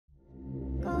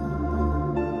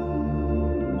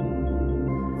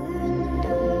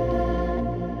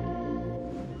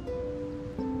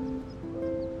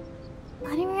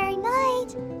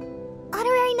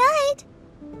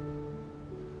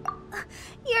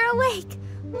awake.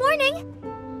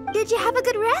 Morning. Did you have a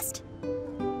good rest?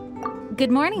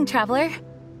 Good morning, traveler.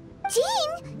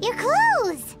 Jean, your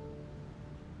clothes!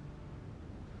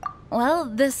 Well,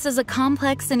 this is a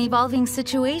complex and evolving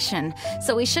situation,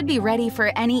 so we should be ready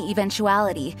for any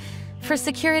eventuality. For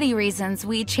security reasons,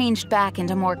 we changed back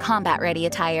into more combat-ready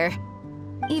attire.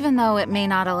 Even though it may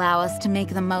not allow us to make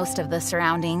the most of the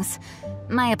surroundings.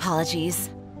 My apologies.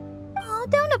 Oh,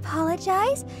 don't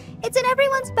apologize. It's in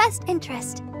everyone's best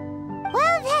interest.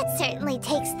 Well, that certainly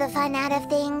takes the fun out of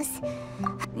things.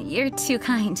 You're too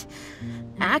kind.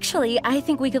 Actually, I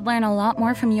think we could learn a lot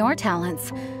more from your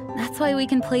talents. That's why we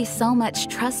can place so much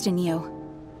trust in you.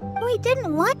 We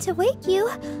didn't want to wake you,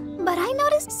 but I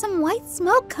noticed some white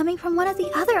smoke coming from one of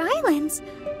the other islands.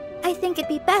 I think it'd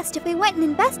be best if we went and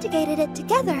investigated it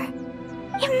together.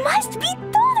 It must be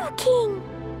Dodo-King!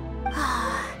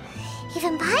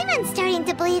 Even Paimon's starting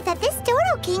to believe that this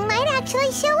Dodo-King might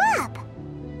actually show up.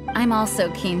 I'm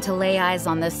also keen to lay eyes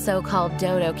on this so-called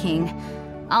Dodo-King.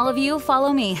 All of you,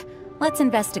 follow me. Let's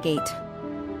investigate.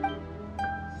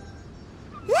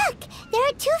 Look! There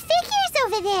are 2 figures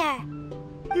over there!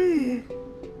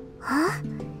 Huh?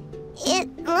 It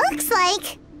looks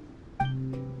like...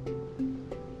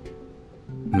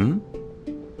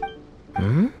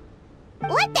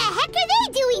 What the heck are they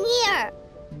doing here?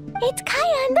 It's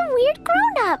Kaya and the weird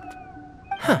grown-up.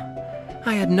 Huh.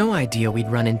 I had no idea we'd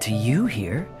run into you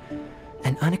here.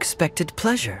 An unexpected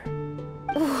pleasure.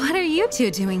 What are you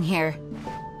two doing here?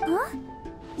 Huh?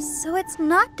 So it's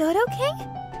not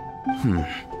Dodo-King?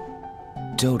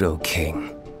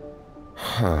 Dodo-King.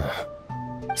 Huh.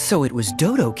 So it was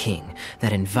Dodo-King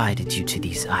that invited you to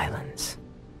these islands.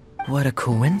 What a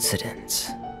coincidence.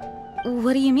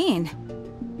 What do you mean?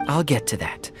 I'll get to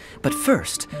that, but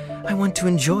first, I want to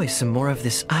enjoy some more of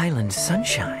this island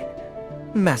sunshine.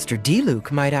 Master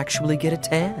D-Luke might actually get a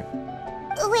tan.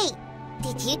 Wait,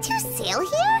 did you two sail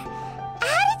here?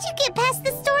 How did you get past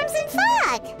the storms and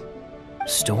fog?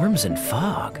 Storms and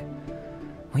fog?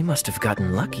 We must have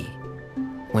gotten lucky.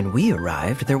 When we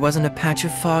arrived, there wasn't a patch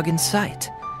of fog in sight.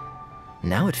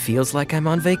 Now it feels like I'm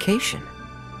on vacation.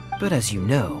 But as you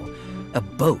know, a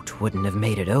boat wouldn't have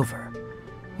made it over.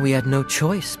 We had no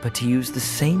choice but to use the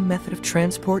same method of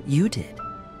transport you did.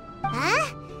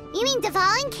 Huh? You mean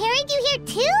Dvalin carried you here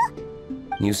too?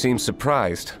 You seem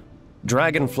surprised.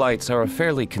 Dragon flights are a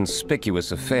fairly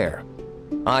conspicuous affair.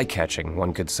 Eye-catching,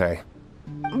 one could say.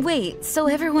 Wait, so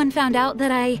everyone found out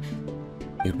that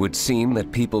It would seem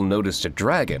that people noticed a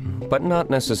dragon, but not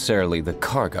necessarily the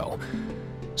cargo.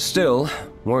 Still,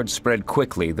 word spread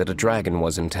quickly that a dragon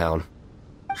was in town.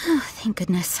 Oh, thank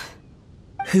goodness.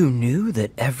 Who knew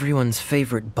that everyone's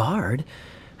favorite bard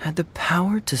had the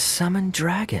power to summon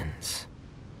dragons?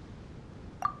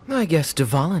 I guess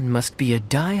Dvalin must be a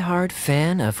die-hard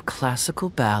fan of classical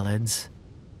ballads.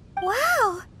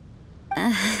 Wow!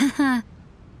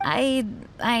 I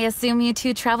assume you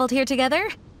two traveled here together?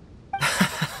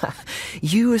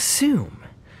 You assume.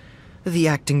 The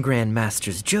acting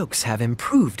Grandmaster's jokes have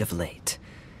improved of late.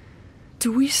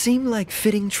 Do we seem like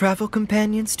fitting travel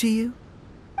companions to you?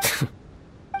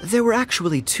 There were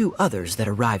actually 2 others that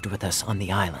arrived with us on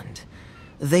the island.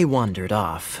 They wandered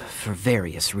off for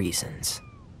various reasons.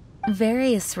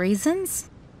 Various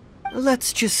reasons?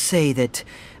 Let's just say that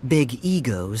big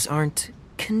egos aren't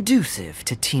conducive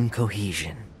to team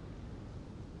cohesion.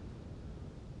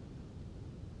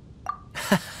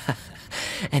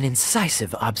 An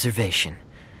incisive observation.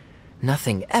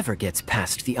 Nothing ever gets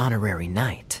past the honorary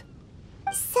knight.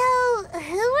 So,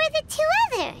 who were the 2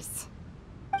 others?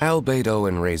 Albedo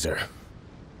and Razor.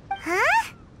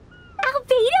 Huh?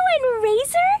 Albedo and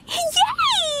Razor?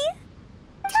 Yay!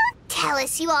 Don't tell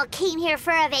us you all came here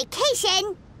for a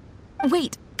vacation.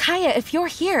 Wait, Kaya, if you're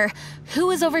here,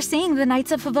 who is overseeing the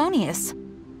Knights of Favonius?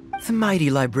 The mighty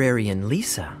librarian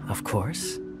Lisa, of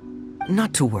course.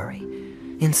 Not to worry.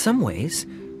 In some ways,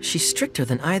 she's stricter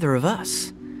than either of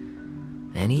us.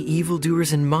 Any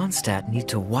evildoers in Mondstadt need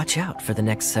to watch out for the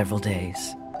next several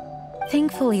days.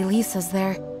 Thankfully, Lisa's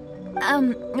there.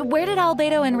 Where did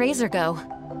Albedo and Razor go?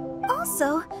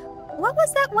 Also, what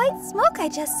was that white smoke I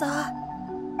just saw?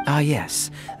 Ah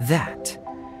yes, that.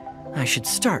 I should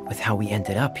start with how we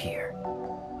ended up here.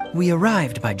 We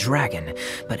arrived by dragon,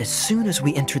 but as soon as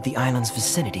we entered the island's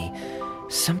vicinity,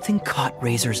 something caught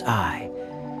Razor's eye.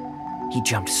 He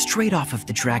jumped straight off of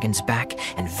the dragon's back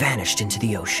and vanished into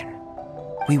the ocean.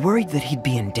 We worried that he'd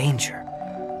be in danger,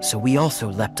 so we also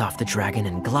leapt off the dragon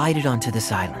and glided onto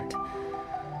this island.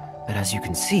 But as you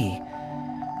can see,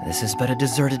 this is but a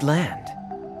deserted land.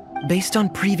 Based on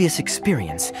previous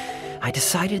experience, I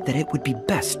decided that it would be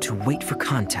best to wait for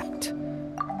contact.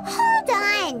 Hold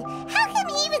on! How come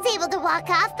he even was able to walk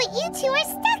off, but you two are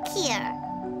stuck here.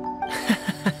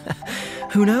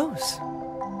 Who knows?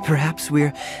 Perhaps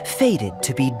we're fated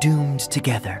to be doomed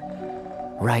together.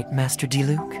 Right, Master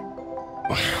Diluc?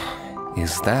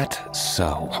 Is that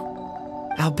so?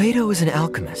 Albedo is an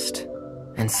alchemist,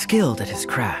 and skilled at his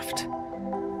craft.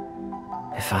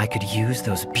 If I could use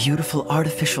those beautiful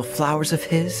artificial flowers of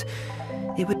his,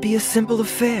 it would be a simple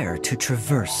affair to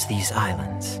traverse these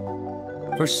islands.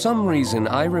 For some reason,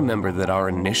 I remember that our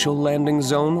initial landing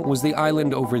zone was the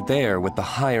island over there with the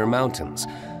higher mountains.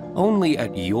 Only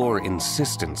at your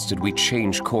insistence did we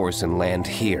change course and land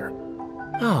here.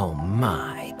 Oh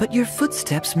my, but your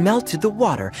footsteps melted the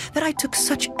water that I took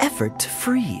such effort to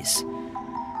freeze.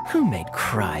 Who made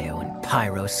cryo and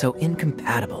pyro so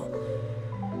incompatible?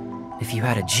 If you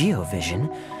had a geovision,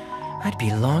 I'd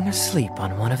be long asleep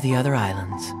on one of the other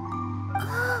islands.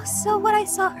 Oh, so what I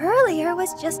saw earlier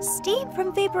was just steam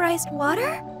from vaporized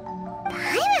water?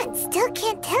 Paimon still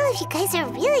can't tell if you guys are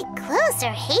really close or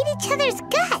hate each other's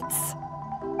guts.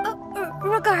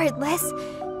 Regardless,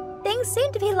 things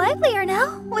seem to be livelier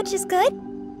now, which is good.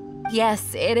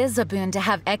 Yes, it is a boon to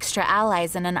have extra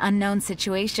allies in an unknown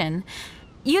situation.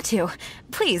 You two,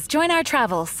 please join our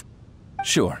travels.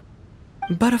 Sure.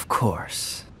 But of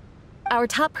course. Our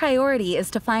top priority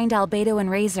is to find Albedo and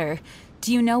Razor.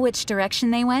 Do you know which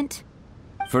direction they went?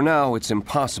 For now, it's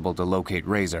impossible to locate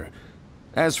Razor.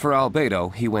 As for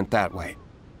Albedo, he went that way.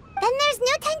 Then there's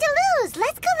no time to lose.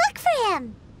 Let's go look for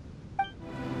him.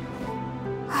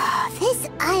 Oh, this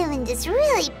island is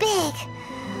really big.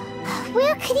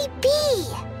 Where could he be?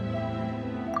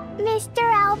 Mr.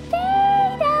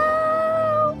 Albedo!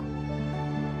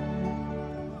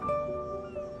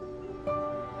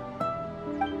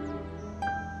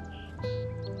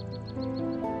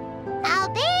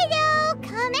 Albedo,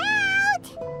 come out!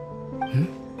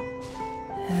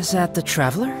 Is that the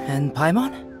Traveler and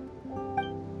Paimon?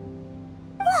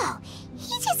 Whoa,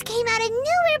 he just came out of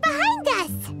nowhere behind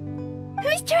us!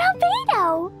 Mr.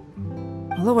 Albedo!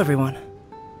 Hello, everyone.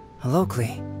 Hello,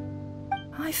 Klee.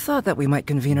 I thought that we might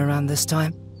convene around this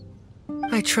time.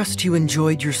 I trust you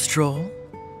enjoyed your stroll.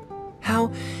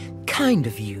 How kind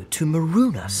of you to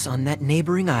maroon us on that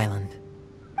neighboring island.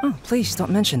 Oh, please don't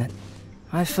mention it.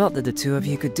 I felt that the two of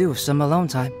you could do with some alone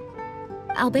time.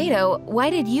 Albedo,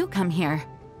 why did you come here?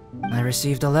 I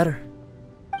received a letter.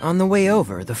 On the way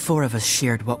over, the four of us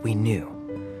shared what we knew.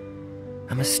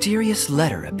 A mysterious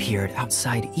letter appeared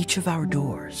outside each of our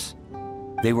doors.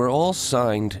 They were all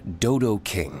signed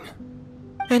Dodo-King.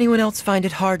 Anyone else find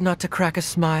it hard not to crack a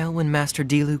smile when Master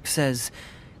Diluc says,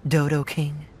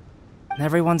 Dodo-King?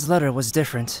 Everyone's letter was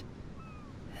different,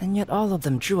 and yet all of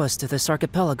them drew us to this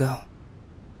archipelago.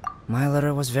 My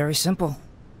letter was very simple.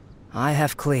 I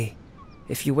have Klee.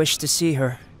 If you wish to see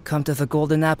her, come to the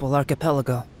Golden Apple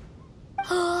Archipelago.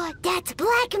 Oh, that's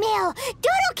blackmail!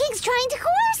 Dodo-King's trying to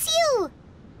coerce you!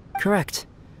 Correct.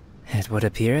 It would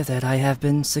appear that I have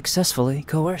been successfully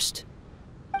coerced.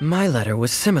 My letter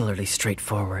was similarly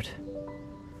straightforward.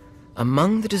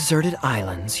 Among the deserted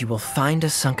islands, you will find a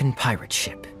sunken pirate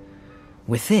ship.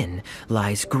 Within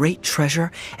lies great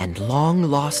treasure and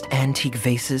long-lost antique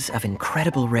vases of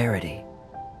incredible rarity.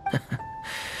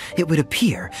 It would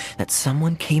appear that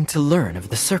someone came to learn of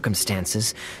the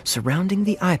circumstances surrounding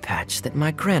the eye patch that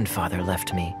my grandfather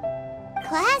left me.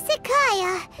 Classic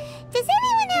Kaya. Does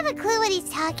anyone have a clue what he's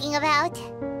talking about?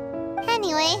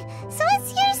 Anyway, so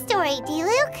what's your story,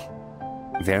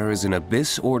 Diluc? There is an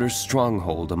Abyss Order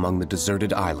stronghold among the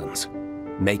deserted islands.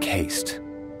 Make haste.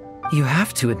 You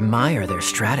have to admire their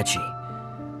strategy.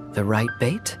 The right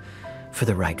bait for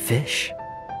the right fish.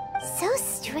 So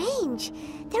strange.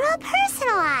 They're all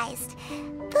personalized.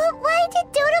 But why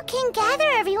did Dodo-King gather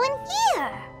everyone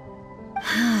here?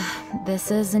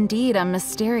 This is indeed a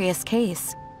mysterious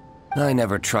case. I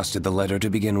never trusted the letter to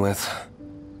begin with.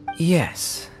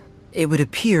 Yes, it would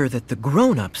appear that the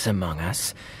grown-ups among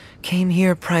us came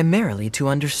here primarily to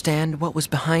understand what was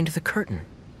behind the curtain.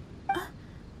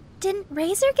 Didn't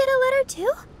Razor get a letter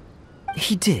too?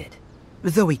 He did,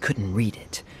 though he couldn't read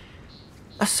it.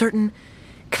 A certain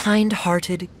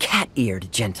kind-hearted,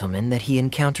 cat-eared gentleman that he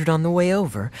encountered on the way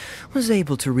over was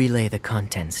able to relay the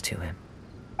contents to him.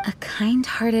 A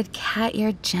kind-hearted,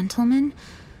 cat-eared gentleman?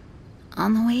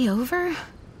 On the way over?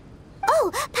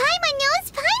 Oh, Paimon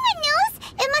knows! Paimon knows!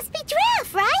 It must be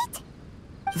Draff, right?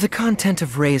 The content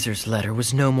of Razor's letter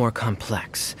was no more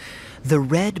complex. The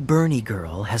Red Bernie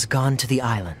girl has gone to the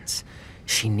islands.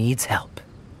 She needs help.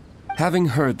 Having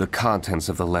heard the contents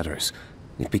of the letters,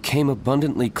 it became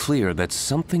abundantly clear that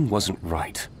something wasn't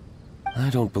right. I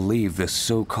don't believe this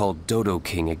so-called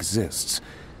Dodo-King exists.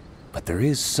 But there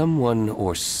is someone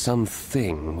or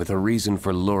something with a reason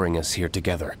for luring us here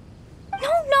together.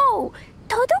 No!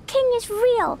 Dodo-King is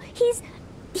real. He's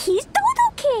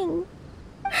Dodo-King!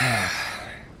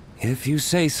 If you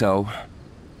say so.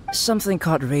 Something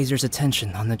caught Razor's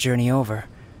attention on the journey over,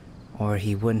 or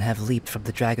he wouldn't have leaped from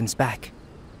the dragon's back.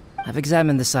 I've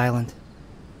examined this island.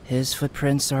 His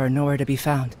footprints are nowhere to be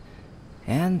found,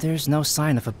 and there's no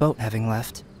sign of a boat having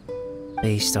left.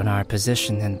 Based on our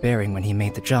position and bearing when he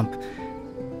made the jump,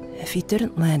 if he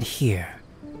didn't land here,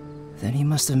 then he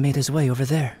must have made his way over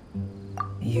there.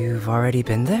 You've already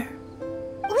been there?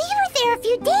 We were there a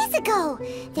few days ago.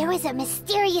 There was a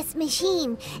mysterious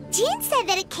machine. Jean said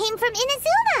that it came from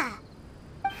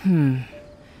Inazuma.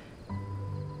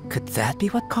 Could that be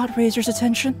what caught Razor's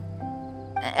attention?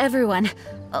 Everyone,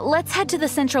 let's head to the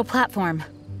central platform.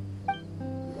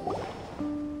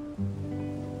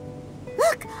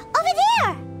 Look, over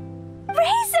there!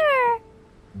 Razor!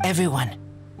 Everyone,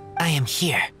 I am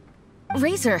here.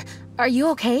 Razor, are you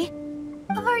okay?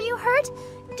 Are you hurt?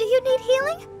 Do you need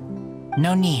healing?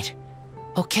 No need.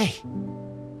 Okay.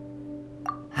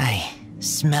 I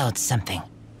smelled something.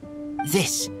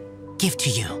 This, give to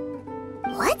you.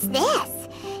 What's this?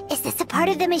 Is this a part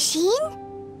of the machine?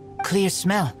 Clear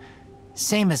smell.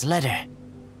 Same as letter.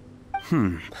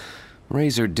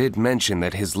 Razor did mention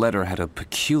that his letter had a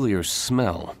peculiar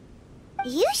smell.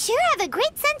 You sure have a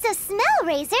great sense of smell,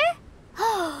 Razor.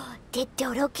 Oh, did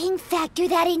Dodo-King factor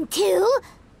that in too?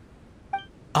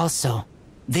 Also,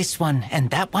 this one and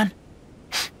that one?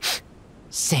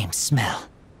 Same smell.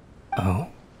 Oh?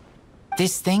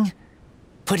 This thing?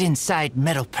 Put inside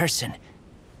metal person.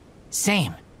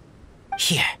 Same.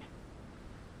 Here.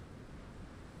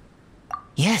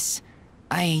 Yes,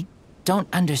 I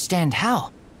don't understand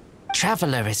how.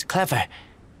 Traveler is clever.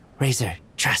 Razor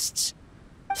trusts.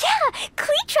 Yeah,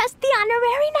 Klee trusts the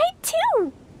honorary knight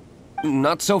too.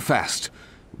 Not so fast.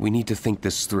 We need to think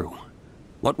this through.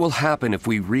 What will happen if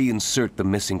we reinsert the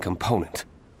missing component?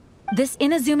 This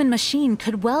Inazuman machine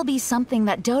could well be something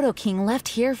that Dodo-King left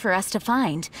here for us to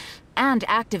find and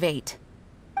activate.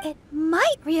 It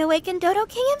might reawaken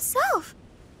Dodo-King himself.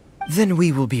 Then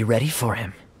we will be ready for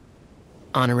him.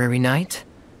 Honorary Knight,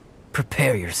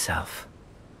 prepare yourself.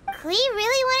 Klee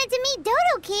really wanted to meet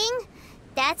Dodo-King.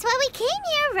 That's why we came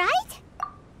here, right?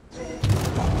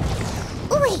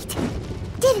 Wait,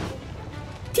 did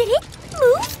it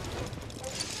move?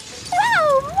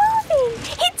 Wow, moving!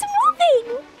 It's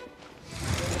moving!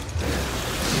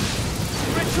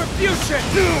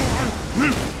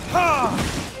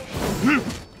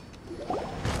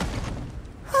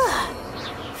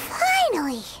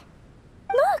 Finally!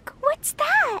 Look, what's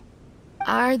that?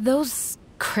 Are those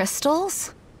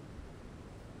crystals?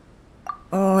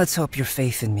 Oh, let's hope your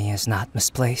faith in me is not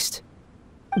misplaced.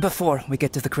 Before we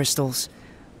get to the crystals,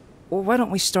 why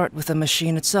don't we start with the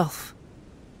machine itself?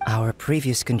 Our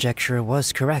previous conjecture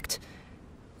was correct.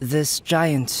 This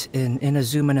giant in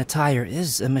Inazuman attire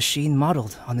is a machine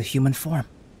modeled on the human form.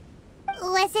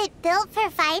 Was it built for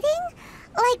fighting?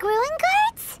 Like ruin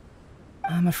guards?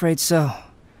 I'm afraid so.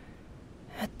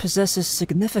 It possesses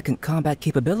significant combat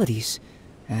capabilities,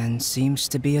 and seems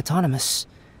to be autonomous.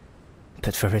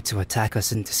 But for it to attack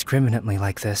us indiscriminately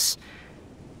like this,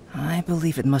 I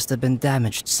believe it must have been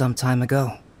damaged some time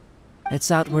ago.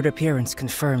 Its outward appearance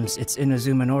confirms its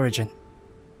Inazuman origin.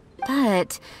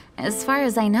 But, as far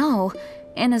as I know,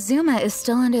 Inazuma is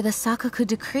still under the Sakaku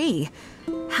decree.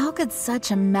 How could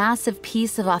such a massive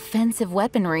piece of offensive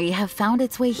weaponry have found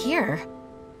its way here?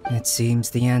 It seems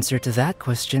the answer to that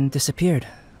question disappeared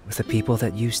with the people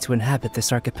that used to inhabit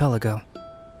this archipelago.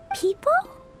 People?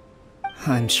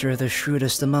 I'm sure the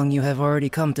shrewdest among you have already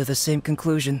come to the same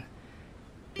conclusion.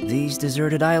 These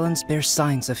deserted islands bear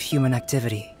signs of human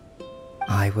activity.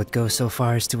 I would go so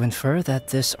far as to infer that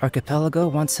this archipelago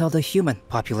once held a human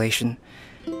population.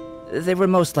 They were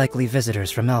most likely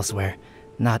visitors from elsewhere,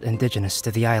 not indigenous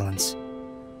to the islands.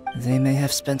 They may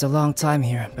have spent a long time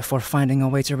here before finding a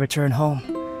way to return home.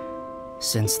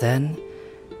 Since then,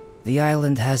 the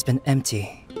island has been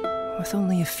empty, with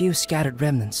only a few scattered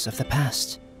remnants of the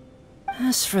past.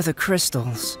 As for the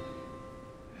crystals...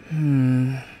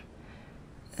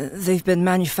 They've been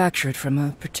manufactured from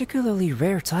a particularly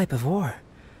rare type of ore.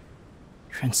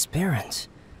 Transparent.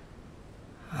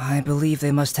 I believe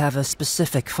they must have a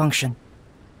specific function.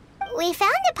 We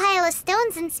found a pile of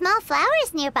stones and small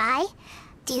flowers nearby.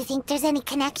 Do you think there's any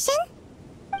connection?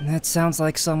 That sounds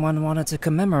like someone wanted to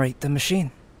commemorate the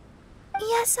machine.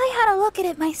 Yes, I had a look at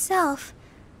it myself.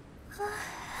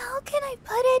 How can I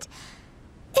put it?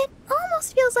 It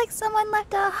almost feels like someone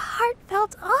left a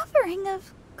heartfelt offering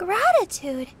of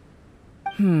gratitude.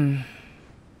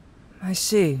 I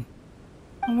see.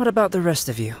 What about the rest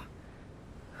of you?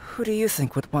 Who do you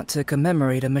think would want to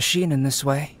commemorate a machine in this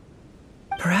way?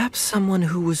 Perhaps someone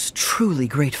who was truly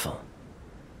grateful.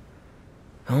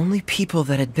 Only people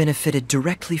that had benefited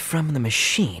directly from the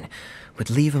machine would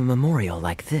leave a memorial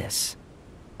like this.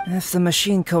 If the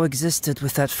machine coexisted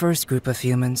with that first group of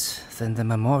humans, then the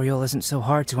memorial isn't so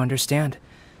hard to understand.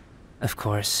 Of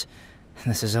course,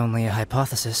 this is only a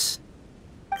hypothesis.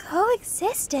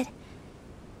 Coexisted?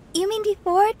 You mean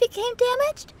before it became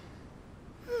damaged?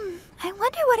 I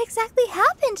wonder what exactly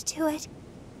happened to it.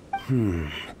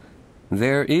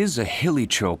 There is a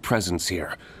Hilichurl presence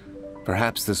here.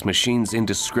 Perhaps this machine's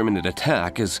indiscriminate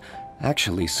attack is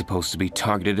actually supposed to be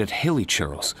targeted at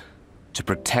Hilichurls to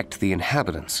protect the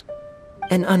inhabitants.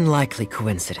 An unlikely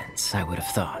coincidence, I would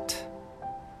have thought.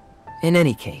 In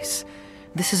any case,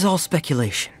 this is all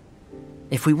speculation.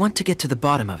 If we want to get to the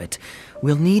bottom of it,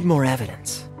 we'll need more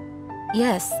evidence.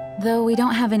 Yes, though we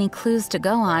don't have any clues to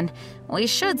go on, we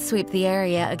should sweep the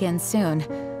area again soon.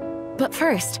 But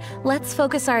first, let's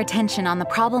focus our attention on the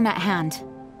problem at hand.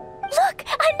 Look!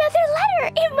 Another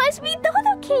letter! It must be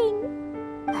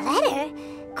Dodo-King! A letter?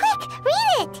 Quick,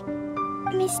 read it!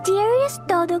 Mysterious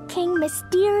Dodo-King,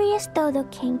 mysterious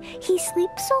Dodo-King. He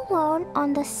sleeps alone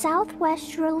on the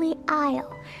southwesterly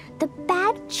isle. The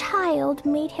bad child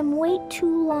made him wait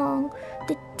too long.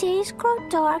 The days grow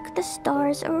dark, the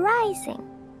stars are rising.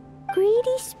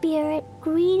 Greedy spirit,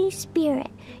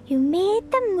 you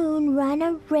made the moon run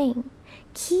a ring.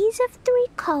 Keys of 3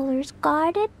 colors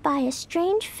guarded by a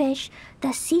strange fish.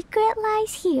 The secret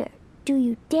lies here. Do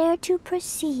you dare to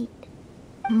proceed?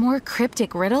 More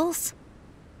cryptic riddles?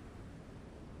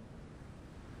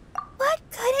 What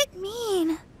could it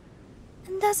mean?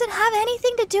 And does it have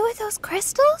anything to do with those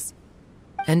crystals?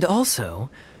 And also,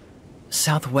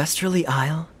 Southwesterly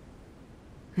Isle?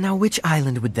 Now which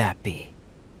island would that be?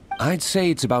 I'd say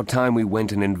it's about time we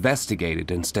went and investigated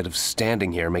instead of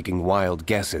standing here making wild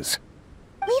guesses.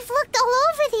 We've looked all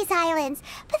over these islands,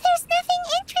 but there's nothing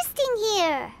interesting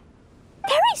here.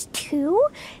 There is too.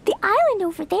 The island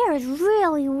over there is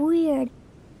really weird.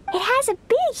 It has a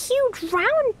big, huge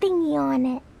round thingy on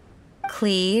it.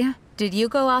 Klee, did you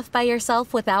go off by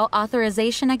yourself without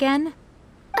authorization again?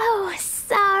 Oh,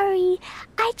 sorry.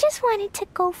 I just wanted to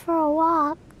go for a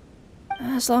walk.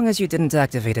 As long as you didn't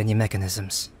activate any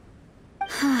mechanisms.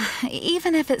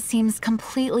 Even if it seems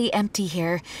completely empty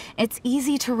here, it's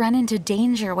easy to run into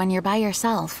danger when you're by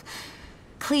yourself.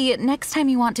 Klee, next time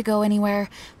you want to go anywhere,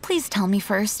 please tell me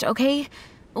first, okay?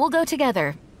 We'll go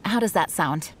together. How does that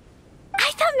sound?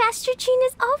 I thought Master Jean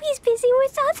is always busy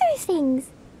with other things.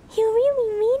 You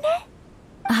really mean it?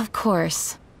 Of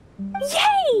course.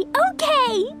 Yay!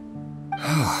 Okay!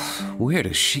 Where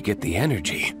does she get the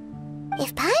energy?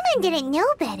 If Paimon didn't know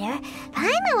better,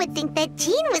 Paimon would think that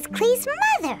Jean was Klee's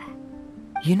mother.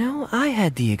 You know, I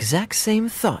had the exact same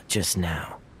thought just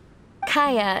now.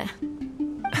 Kaya.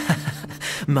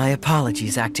 My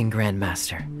apologies, Acting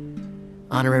Grandmaster.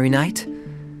 Honorary Knight,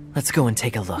 let's go and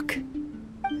take a look.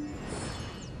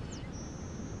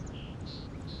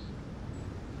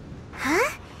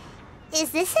 Huh?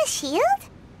 Is this a shield?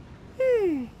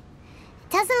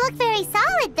 Doesn't look very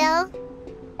solid, though.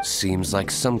 Seems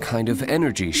like some kind of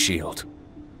energy shield.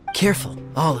 Careful,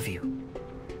 all of you.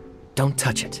 Don't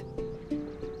touch it.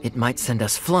 It might send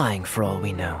us flying for all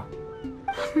we know.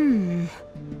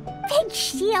 Big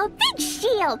shield, big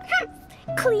shield!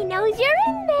 Klee knows you're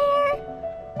in there.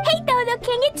 Hey,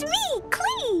 Dodo-King, it's me,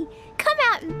 Klee! Come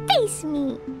out and face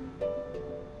me.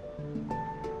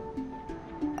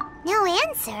 No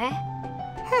answer?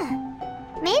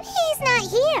 Maybe he's not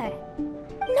here.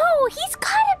 No, he's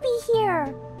gotta be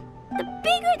here. The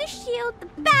bigger the shield, the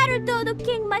badder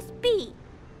Dodo-King must be.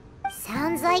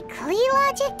 Sounds like Klee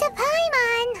logic to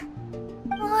Paimon.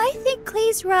 Well, I think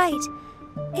Klee's right.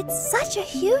 It's such a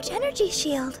huge energy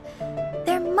shield.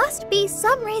 There must be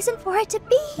some reason for it to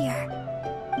be here.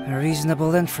 A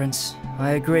reasonable inference.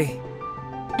 I agree.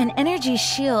 An energy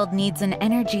shield needs an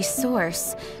energy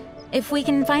source. If we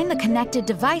can find the connected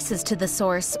devices to the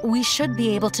source, we should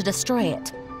be able to destroy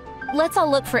it. Let's all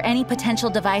look for any potential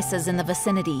devices in the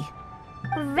vicinity.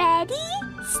 Ready,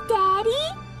 steady,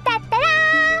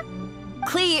 da-da-da!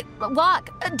 Klee,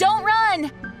 walk! Don't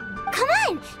run! Come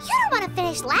on! You don't want to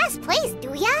finish last place,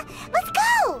 do ya? Let's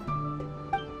go!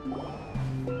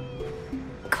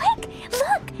 Quick!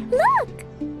 Look!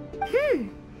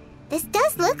 This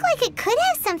does look like it could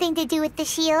have something to do with the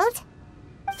shield.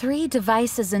 3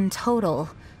 devices in total.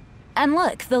 And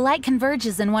look, the light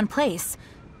converges in one place.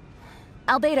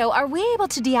 Albedo, are we able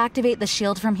to deactivate the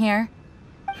shield from here?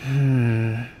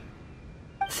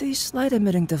 These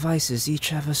light-emitting devices each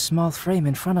have a small frame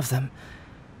in front of them.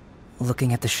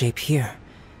 Looking at the shape here,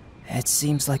 it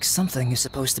seems like something is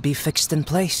supposed to be fixed in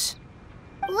place.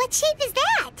 What shape is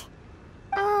that?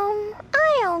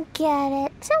 I don't get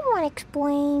it. Someone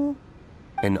explain.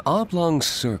 An oblong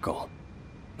circle.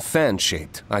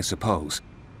 Fan-shaped, I suppose.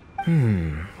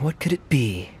 What could it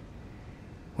be?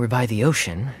 We're by the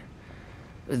ocean.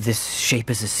 This shape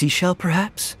is a seashell,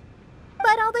 perhaps?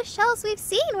 But all the shells we've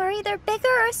seen were either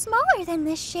bigger or smaller than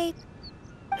this shape.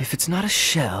 If it's not a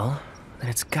shell, then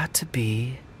it's got to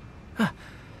be...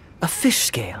 a fish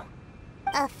scale.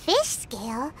 A fish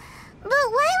scale? But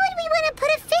why would we want to put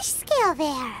a fish scale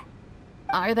there?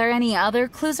 Are there any other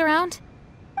clues around?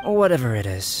 Whatever it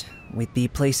is, we'd be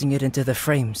placing it into the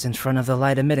frames in front of the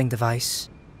light-emitting device.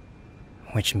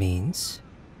 Which means...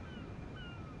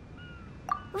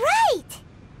 Right!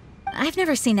 I've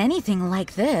never seen anything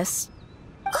like this.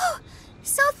 Oh,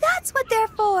 so that's what they're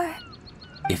for.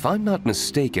 If I'm not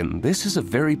mistaken, this is a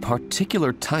very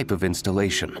particular type of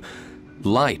installation.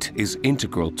 Light is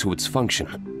integral to its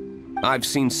function. I've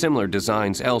seen similar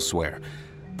designs elsewhere.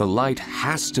 The light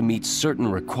has to meet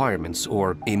certain requirements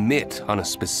or emit on a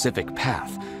specific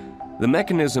path. The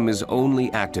mechanism is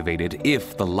only activated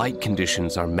if the light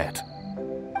conditions are met.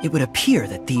 It would appear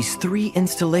that these 3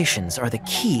 installations are the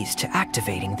keys to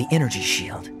activating the energy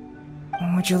shield.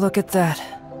 Would you look at that?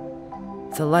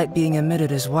 The light being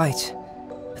emitted is white,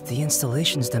 but the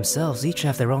installations themselves each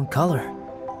have their own color.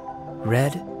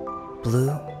 Red,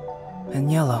 blue,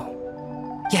 and yellow.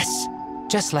 Yes,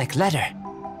 just like letter.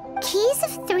 Keys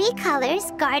of 3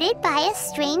 colors guarded by a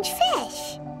strange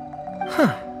fish.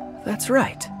 That's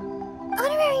right.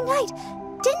 Honorary Knight,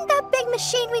 didn't that big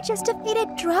machine we just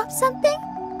defeated drop something?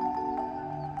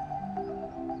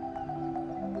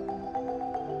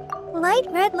 Light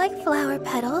red like flower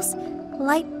petals,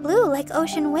 light blue like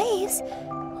ocean waves,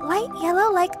 light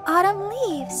yellow like autumn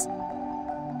leaves.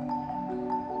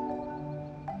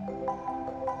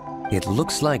 It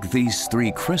looks like these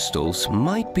 3 crystals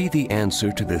might be the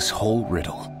answer to this whole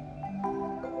riddle.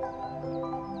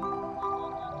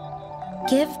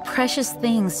 Give precious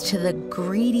things to the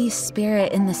greedy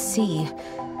spirit in the sea.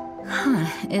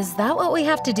 Is that what we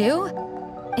have to do?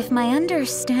 If my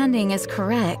understanding is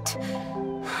correct...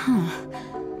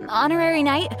 Honorary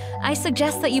Knight, I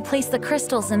suggest that you place the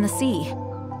crystals in the sea.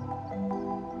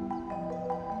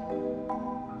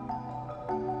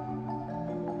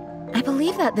 I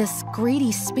believe that this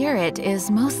greedy spirit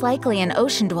is most likely an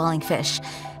ocean-dwelling fish.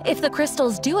 If the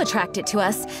crystals do attract it to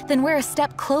us, then we're a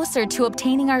step closer to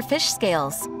obtaining our fish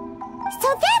scales.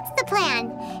 So that's the plan.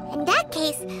 In that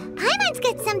case, Paimon's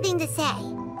got something to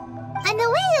say. On the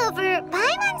way over,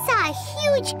 Paimon saw a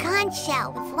huge conch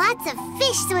shell with lots of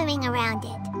fish swimming around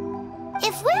it.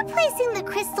 If we're placing the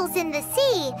crystals in the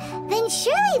sea, then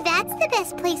surely that's the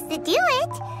best place to do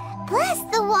it. Plus,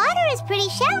 the water is pretty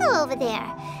shallow over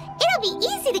there. It'll be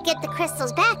easy to get the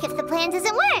crystals back if the plan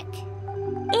doesn't work.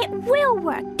 It will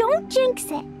work. Don't jinx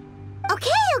it.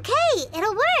 Okay,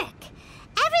 it'll work.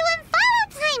 Everyone follow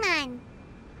Paimon.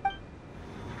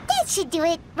 That should do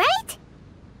it, right?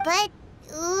 But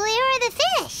where are the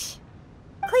fish?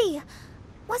 Klee,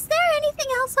 was there anything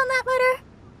else on that letter?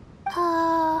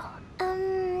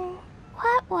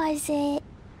 What was it?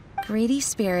 Greedy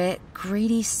spirit,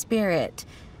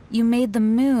 you made the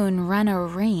moon run a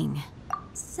ring.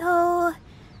 So,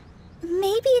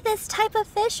 maybe this type of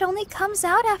fish only comes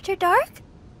out after dark?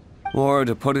 Or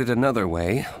to put it another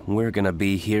way, we're gonna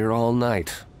be here all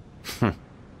night.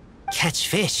 Catch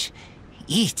fish.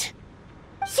 Eat.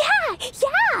 Yeah!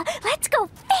 Let's go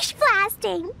fish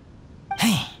blasting!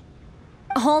 Hey.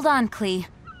 Hold on, Klee.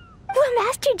 Will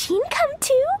Master Jean come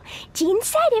too? Jean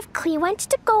said if Klee wants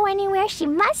to go anywhere, she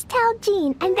must tell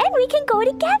Jean, and then we can go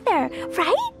together,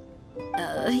 right?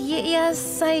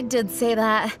 Yes, I did say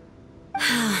that.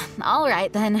 All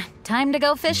right then, time to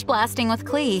go fish blasting with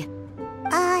Klee.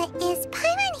 Is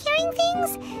Paimon hearing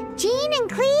things? Jean and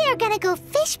Klee are gonna go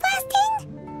fish blasting?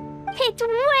 It's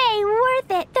way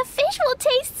worth it. The fish will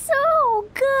taste so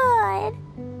good.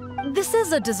 This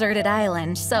is a deserted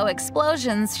island, so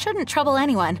explosions shouldn't trouble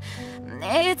anyone.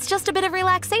 It's just a bit of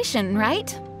relaxation, right?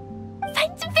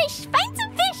 Find some fish!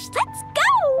 Let's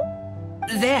go!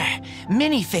 There,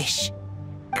 mini fish.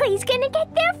 Klee's gonna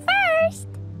get there first.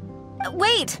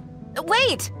 Wait!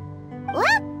 Whoop!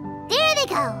 There they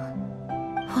go.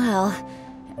 Well,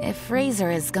 if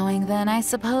Razor is going, then I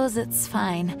suppose it's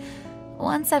fine.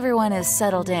 Once everyone is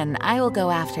settled in, I will go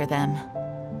after them.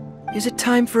 Is it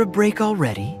time for a break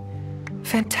already?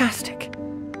 Fantastic.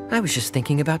 I was just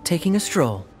thinking about taking a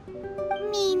stroll.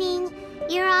 Meaning,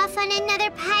 you're off on another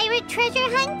pirate treasure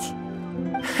hunt?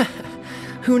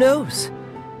 Who knows?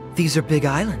 These are big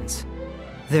islands.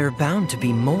 There are bound to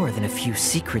be more than a few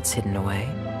secrets hidden away.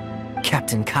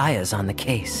 Captain Kaya's on the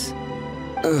case.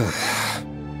 Ugh.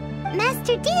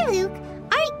 Master D-Luke,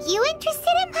 aren't you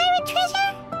interested in pirate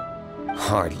treasure?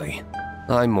 Hardly.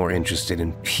 I'm more interested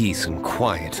in peace and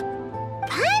quiet.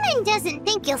 Paimon doesn't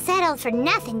think you'll settle for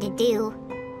nothing to do.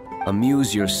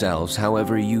 Amuse yourselves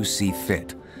however you see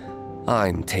fit.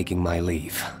 I'm taking my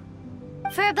leave.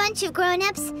 For a bunch of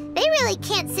grown-ups, they really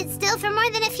can't sit still for more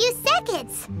than a few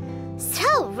seconds.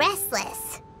 So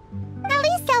restless. At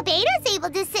least Albedo's able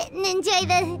to sit and enjoy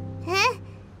the... Huh?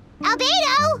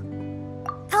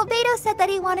 Albedo! Albedo said that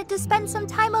he wanted to spend some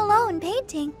time alone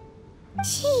painting.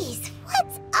 Jeez,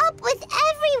 what's up with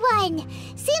everyone?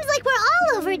 Seems like we're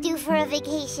all overdue for a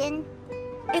vacation.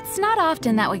 It's not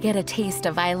often that we get a taste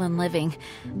of island living.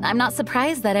 I'm not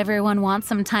surprised that everyone wants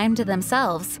some time to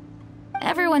themselves.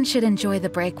 Everyone should enjoy the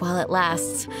break while it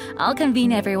lasts. I'll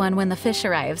convene everyone when the fish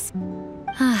arrives.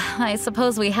 I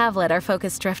suppose we have let our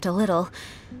focus drift a little,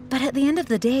 but at the end of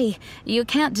the day, you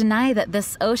can't deny that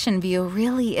this ocean view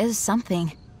really is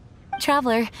something.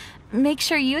 Traveler, make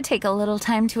sure you take a little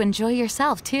time to enjoy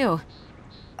yourself, too.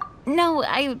 No,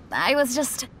 I was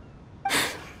just...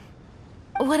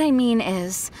 What I mean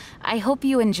is, I hope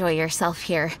you enjoy yourself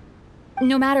here.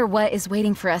 No matter what is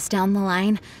waiting for us down the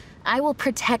line, I will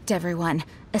protect everyone,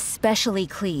 especially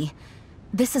Klee.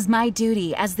 This is my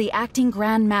duty as the acting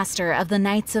Grand Master of the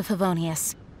Knights of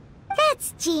Favonius.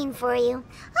 That's Jean for you.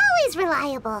 Always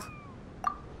reliable.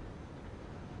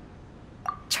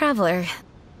 Traveler,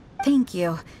 thank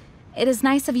you. It is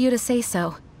nice of you to say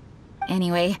so.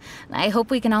 Anyway, I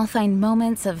hope we can all find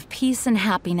moments of peace and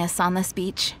happiness on this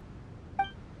beach.